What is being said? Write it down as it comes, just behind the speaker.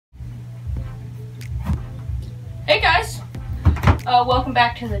Welcome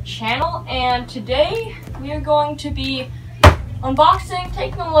back to the channel, and today we are going to be unboxing,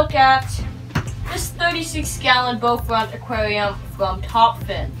 taking a look at this 36-gallon Bowfront aquarium from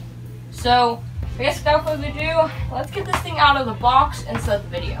Topfin. So, I guess without further ado, let's get this thing out of the box and start the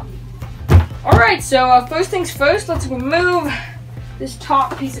video. Alright, so first things first, let's remove this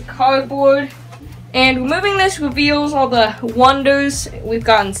top piece of cardboard. And removing this reveals all the wonders we've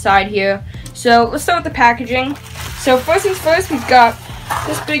got inside here. So let's start with the packaging. So first things first, we've got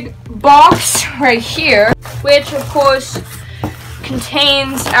this big box right here, which of course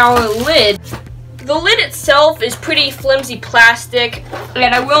contains our lid. The lid itself is pretty flimsy plastic,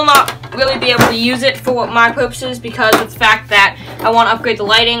 and I will not really be able to use it for my purposes because of the fact that I want to upgrade the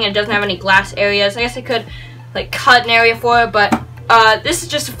lighting and it doesn't have any glass areas. I guess I could like cut an area for it, but this is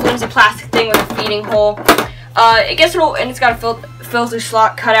just a flimsy plastic thing with a feeding hole. I guess and it's got a filter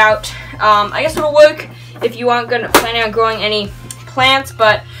slot cut out. I guess it'll work if you aren't planning on growing any plants,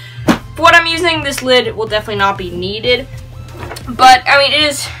 but for what I'm using, this lid will definitely not be needed. But I mean, it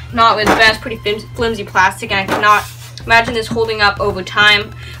is not really the best, pretty flimsy plastic, and I cannot imagine this holding up over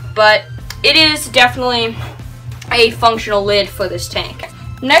time. But it is definitely a functional lid for this tank.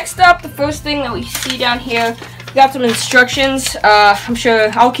 Next up, the first thing that we see down here, we got some instructions. I'm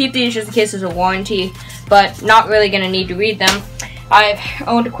sure I'll keep these just in case there's a warranty, but not really going to need to read them. I've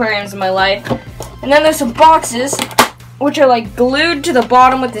owned aquariums in my life. And then there's some boxes, which are like glued to the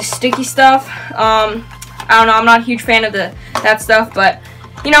bottom with this sticky stuff. I don't know, I'm not a huge fan of that stuff, but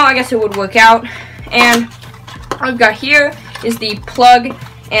you know, I guess it would work out. And what we've got here is the plug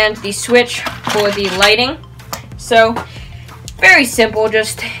and the switch for the lighting. So, very simple,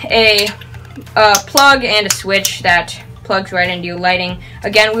 just a plug and a switch that plugs right into your lighting.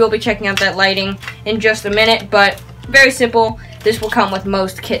 Again, we will be checking out that lighting in just a minute, but very simple. This will come with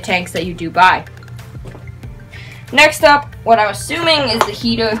most kit tanks that you do buy. Next up, what I'm assuming is the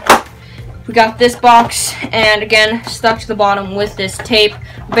heater. We got this box, and again, stuck to the bottom with this tape.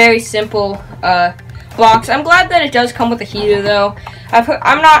 Very simple box. I'm glad that it does come with a heater, though.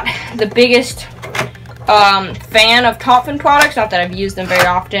 I'm not the biggest fan of Topfin products, not that I've used them very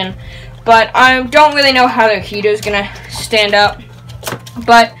often, but I don't really know how their heater is going to stand up.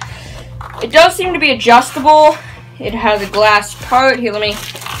 But it does seem to be adjustable. It has a glass part. Here, let me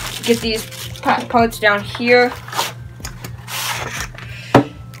get these parts down here.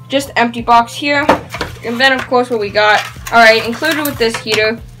 Just empty box here. And then, of course, what we got. Alright, included with this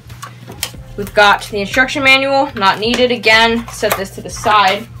heater, we've got the instruction manual. Not needed again. Set this to the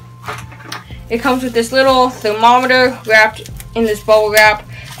side. It comes with this little thermometer wrapped in this bubble wrap.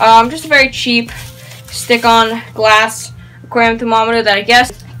 Just a very cheap stick-on glass aquarium thermometer that I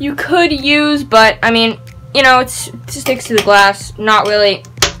guess you could use, but I mean, you know, it sticks to the glass. Not really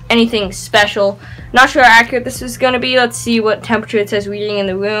anything special. Not sure how accurate this is going to be. Let's see what temperature it says reading in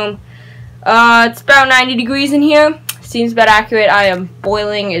the room. It's about 90 degrees in here. Seems about accurate. I am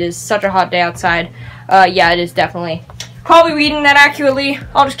boiling. It is such a hot day outside. Yeah, it is definitely probably reading that accurately.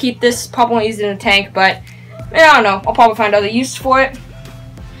 I'll just keep this. Probably won't use it in the tank, but I don't know. I'll probably find other use for it.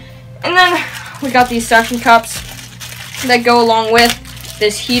 And then we got these suction cups that go along with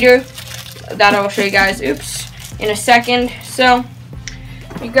this heater. That I will show you guys, in a second. So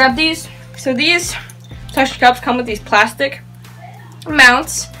you grab these. So these suction cups come with these plastic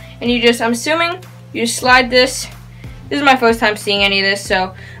mounts, and I'm assuming you just slide this. This is my first time seeing any of this,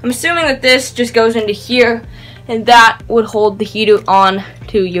 so I'm assuming that this just goes into here, and that would hold the heater on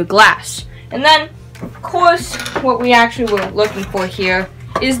to your glass. And then, of course, what we actually were looking for here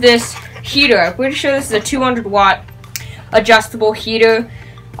is this heater. I'm pretty sure this is a 200-watt adjustable heater.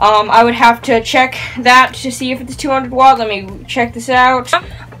 I would have to check that to see if it's 200 watt. Let me check this out.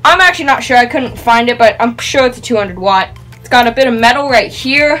 I'm actually not sure. I couldn't find it, but I'm sure it's a 200 watt. It's got a bit of metal right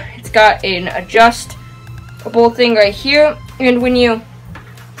here. It's got an adjustable thing right here. And when you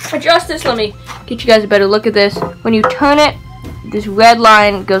adjust this, let me get you guys a better look at this. When you turn it, this red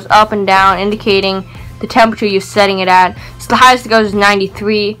line goes up and down, indicating the temperature you're setting it at. So the highest it goes is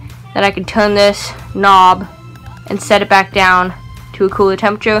 93. Then I can turn this knob and set it back down to a cooler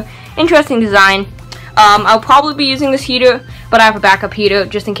temperature. Interesting design. I'll probably be using this heater, but I have a backup heater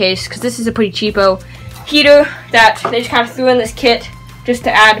just in case, because this is a pretty cheapo heater that they just kind of threw in this kit just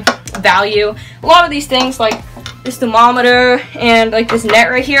to add value. A lot of these things, like this thermometer and like this net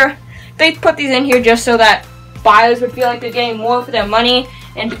right here, they put these in here just so that buyers would feel like they're getting more for their money,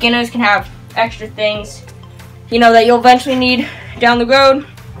 and beginners can have extra things, you know, that you'll eventually need down the road.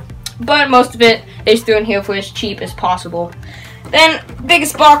 But most of it they just threw in here for as cheap as possible. Then,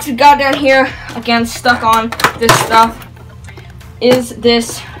 biggest box we got down here, again stuck on this stuff, is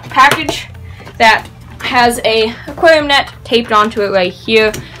this package that has a aquarium net taped onto it right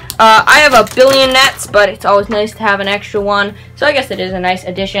here. I have a billion nets, but it's always nice to have an extra one, so I guess it is a nice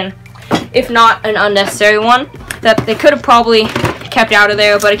addition, if not an unnecessary one that they could have probably kept out of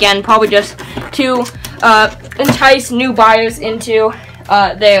there, but again, probably just to entice new buyers into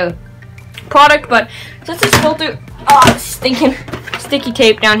their product. But since this filter, stinking sticky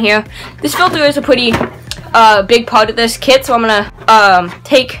tape down here, this filter is a pretty big part of this kit, so I'm gonna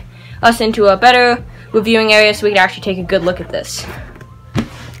take us into a better reviewing area so we can actually take a good look at this.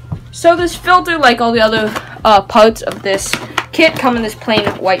 So this filter, like all the other parts of this kit, come in this plain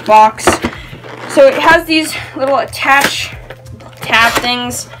white box. So it has these little attach tab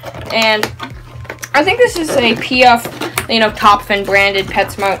things, and I think this is a PF, Top Fin branded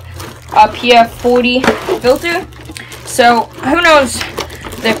PetSmart PF 40 filter. So who knows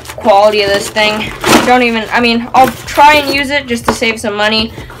the quality of this thing? I'll try and use it just to save some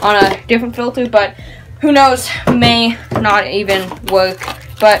money on a different filter, but who knows, may not even work.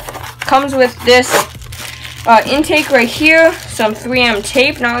 But comes with this intake right here, some 3M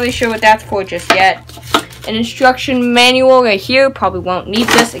tape, not really sure what that's for just yet, an instruction manual right here, probably won't need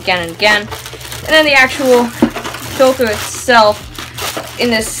this again and again, and then the actual filter itself in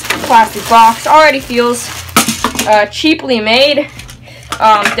this plastic box. Already feels cheaply made.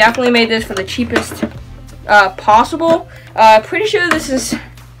 Definitely made this for the cheapest possible. Pretty sure this is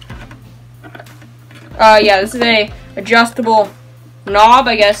this is a adjustable knob.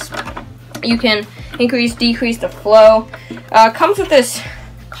 I guess you can increase, decrease the flow. Comes with this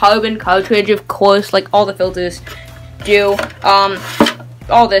carbon cartridge, of course, like all the filters do.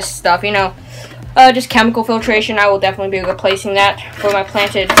 All this stuff, just chemical filtration. I will definitely be replacing that for my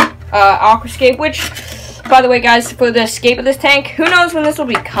planted aquascape, which, by the way, guys, for the escape of this tank, who knows when this will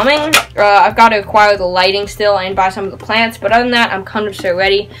be coming. I've got to acquire the lighting still and buy some of the plants, but other than that, I'm 100%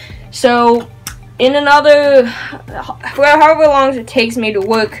 ready. So in another, however long it takes me to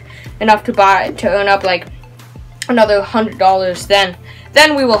work enough to earn up like another $100,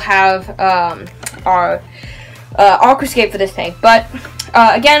 then we will have our aquascape for this tank. But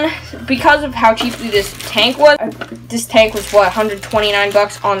again, because of how cheaply this tank was what, 129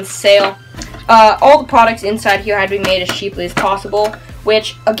 bucks on sale. All the products inside here had to be made as cheaply as possible,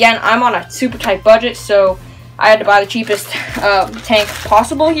 which again, I'm on a super tight budget, so I had to buy the cheapest tank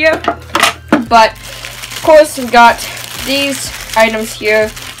possible here. But of course, we got these items here.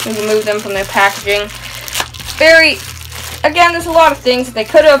 We remove them from their packaging. Again, there's a lot of things that they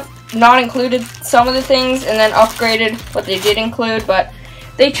could have not included some of the things and then upgraded what they did include, but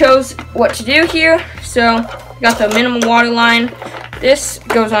they chose what to do here. So we got the minimum water line. This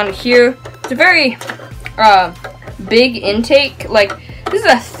goes on here. It's a very big intake. Like, this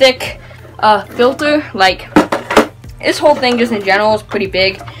is a thick filter. Like, this whole thing just in general is pretty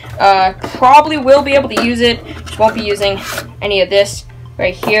big. Probably will be able to use it, just won't be using any of this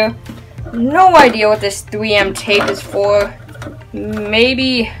right here. No idea what this 3M tape is for.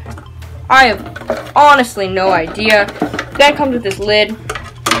 Maybe, I have honestly no idea. Then comes with this lid.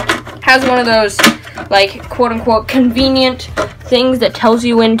 Has one of those, like, quote-unquote convenient things that tells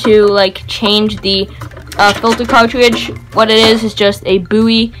you when to, like, change the filter cartridge. What it is just a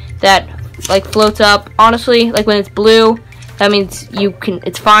buoy that, like, floats up. Honestly, like, when it's blue, that means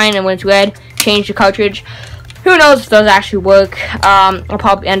it's fine, and when it's red, change the cartridge. Who knows if those actually work. I'll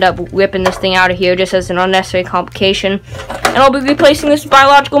probably end up ripping this thing out of here just as an unnecessary complication. And I'll be replacing this with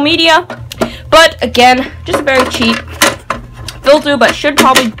biological media. But again, just a very cheap filter, but should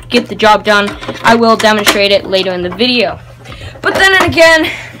probably get the job done. I will demonstrate it later in the video. But then again,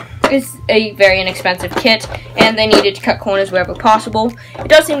 it's a very inexpensive kit, and they needed to cut corners wherever possible. It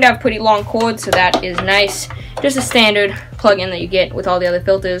does seem to have pretty long cords, so that is nice. Just a standard plug-in that you get with all the other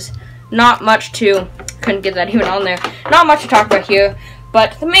filters. Not much to, couldn't get that even on there. Not much to talk about here,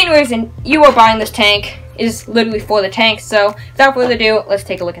 but the main reason you are buying this tank is literally for the tank. So without further ado, let's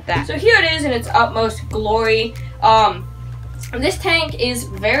take a look at that. So here it is in its utmost glory. This tank is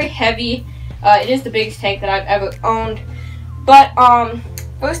very heavy. It is the biggest tank that I've ever owned. But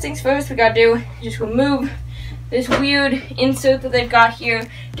first things first, we gotta do is just remove this weird insert that they've got here,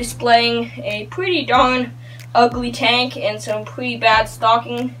 displaying a pretty darn ugly tank and some pretty bad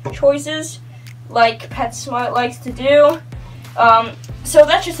stocking choices, like PetSmart likes to do. So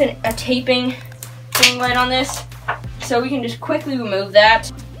that's just a taping thing right on this. So we can just quickly remove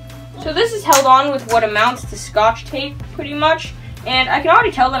that. So this is held on with what amounts to Scotch tape, pretty much. And I can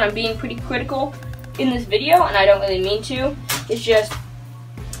already tell that I'm being pretty critical in this video, and I don't really mean to. It's just,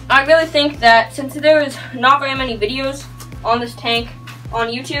 I really think that since there is not very many videos on this tank on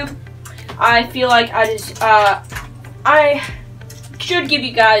YouTube, I feel like I should give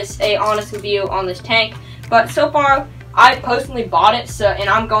you guys a honest review on this tank. But so far, I personally bought it, and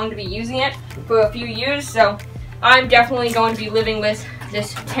I'm going to be using it for a few years, so I'm definitely going to be living with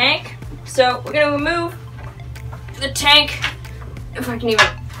this tank. So we're going to remove the tank, if I can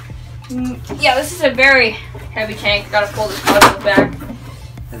even, yeah, this is a very heavy tank. Gotta pull this cardboard back.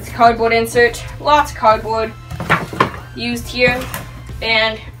 This cardboard insert, lots of cardboard used here,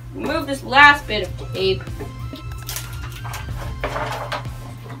 and remove this last bit of tape.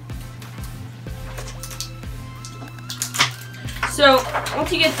 So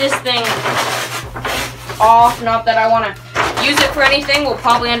once you get this thing off, not that I want to use it for anything, we'll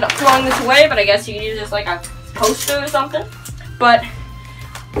probably end up throwing this away, but I guess you can use this like a poster or something. But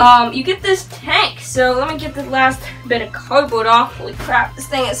you get this tank. So let me get the last bit of cardboard off. Holy crap, this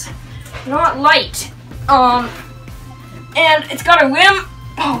thing is not light. And it's got a rim.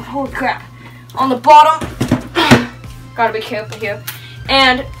 Oh, holy crap. On the bottom. Gotta be careful here.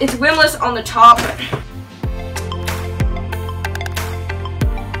 And it's rimless on the top.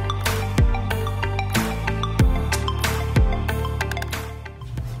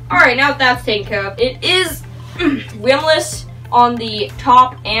 Alright, now that that's taken care of, it is rimless on the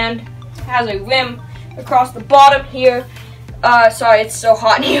top and has a rim across the bottom here. Sorry, it's so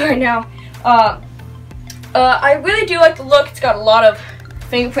hot in here right now. I really do like the look. It's got a lot of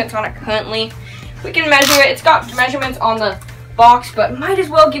fingerprints on it currently. We can measure it. It's got measurements on the box, but might as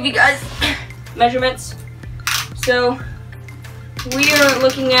well give you guys measurements. So we are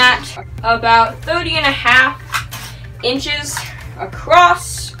looking at about 30.5 inches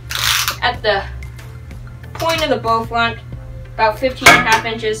across at the point of the Bowfront, about 15.5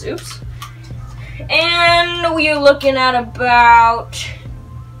 inches, oops. And we are looking at about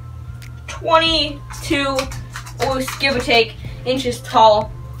 22, or give or take, inches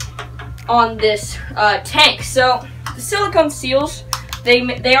tall on this tank. So the silicone seals,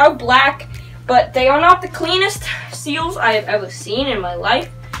 they are black, but they are not the cleanest seals I have ever seen in my life.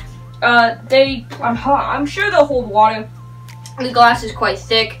 I'm sure they'll hold water. The glass is quite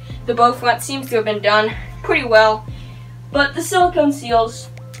thick. The Bowfront seems to have been done pretty well, but the silicone seals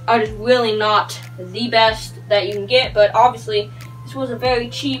are just really not the best that you can get. But obviously, this was a very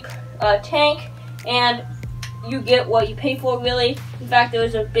cheap tank, and you get what you pay for, really. In fact, there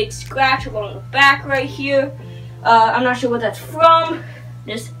was a big scratch along the back right here. I'm not sure what that's from.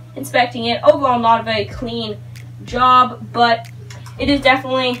 Just inspecting it. Overall, not a very clean job, but it is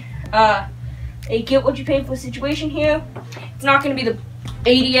definitely a get what you pay for situation here. It's not going to be the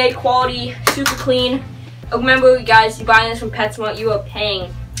ADA quality, super clean. Remember, guys, you're buying this from PetSmart, you are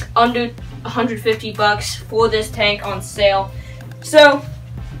paying under 150 bucks for this tank on sale. So,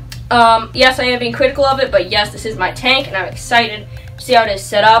 yes, I am being critical of it, but yes, this is my tank, and I'm excited to see how it is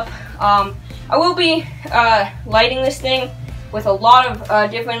set up. I will be lighting this thing with a lot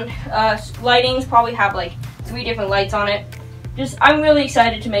of different lightings, probably have like 3 different lights on it. I'm really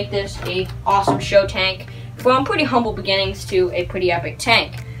excited to make this a awesome show tank from pretty humble beginnings to a pretty epic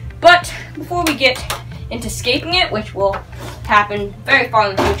tank. But before we get into scaping it, which will happen very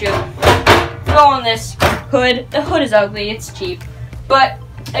far in the future, throw on this hood. The hood is ugly, it's cheap, but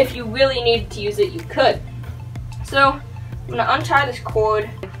if you really needed to use it, you could. So I'm gonna untie this cord,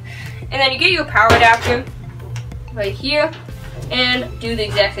 and then you get your power adapter right here and do the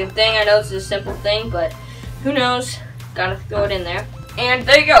exact same thing. I know this is a simple thing, but who knows? Gotta throw it in there. And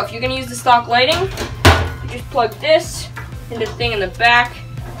there you go. If you're gonna use the stock lighting, you just plug this into the thing in the back,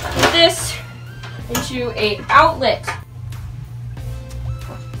 and this into a outlet.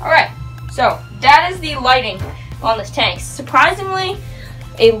 Alright, so that is the lighting on this tank. Surprisingly,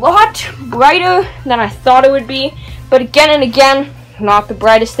 a lot brighter than I thought it would be, but again and again, not the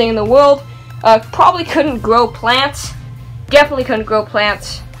brightest thing in the world. Probably couldn't grow plants, definitely couldn't grow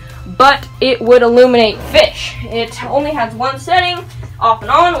plants, but it would illuminate fish. It only has one setting, off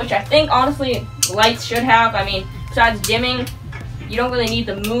and on, which I think honestly lights should have. I mean, besides dimming, you don't really need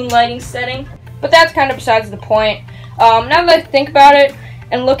the moonlighting setting, but that's kind of besides the point. Now that I think about it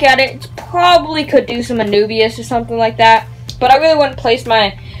and look at it, it probably could do some Anubias or something like that, but I really wouldn't place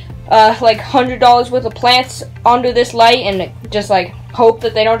my like $100 worth of plants under this light and just like hope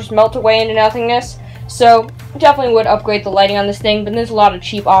that they don't just melt away into nothingness. So definitely would upgrade the lighting on this thing, but there's a lot of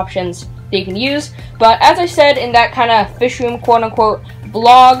cheap options that you can use. But as I said in that kind of fish room quote-unquote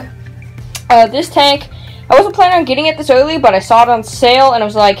vlog, this tank, I wasn't planning on getting it this early, but I saw it on sale and I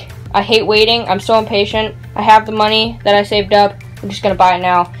was like, I hate waiting, I'm so impatient, I have the money that I saved up, I'm just gonna buy it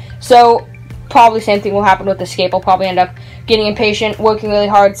now. So probably same thing will happen with the Escape. I'll probably end up getting impatient, working really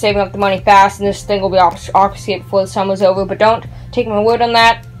hard, saving up the money fast, and this thing will be off Aquascape before the summer's over. But don't take my word on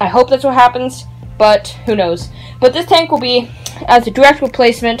that. I hope that's what happens, but who knows. But this tank will be as a direct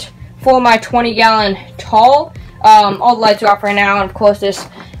replacement for my 20-gallon tall. All the lights are off right now, and of course this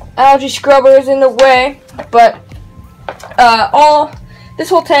algae scrubber is in the way. But this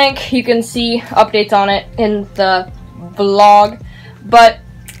whole tank, you can see updates on it in the vlog. But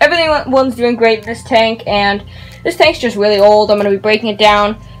everyone's doing great in this tank, and this tank's just really old. I'm going to be breaking it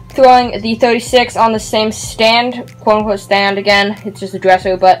down, throwing the 36 on the same stand, quote-unquote stand again. It's just a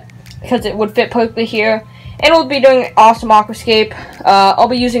dresser, but because it would fit perfectly here. And we'll be doing awesome aquascape. I'll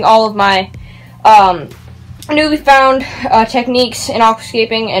be using all of my newly found techniques in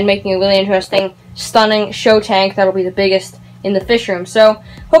aquascaping and making a really interesting, stunning show tank that'll be the biggest in the fish room. So,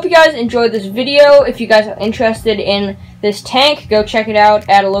 hope you guys enjoyed this video. If you guys are interested in this tank, go check it out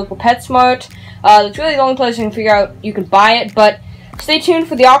at a local PetSmart. That's really the only place you can figure out you can buy it, but stay tuned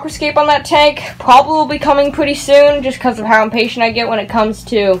for the aquascape on that tank. Probably will be coming pretty soon, just because of how impatient I get when it comes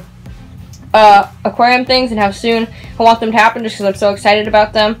to aquarium things and how soon I want them to happen, just because I'm so excited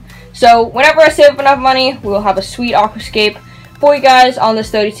about them. So whenever I save up enough money, we will have a sweet aquascape for you guys on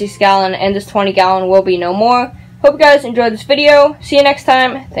this 36-gallon, and this 20-gallon will be no more. Hope you guys enjoyed this video. See you next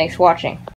time. Thanks for watching.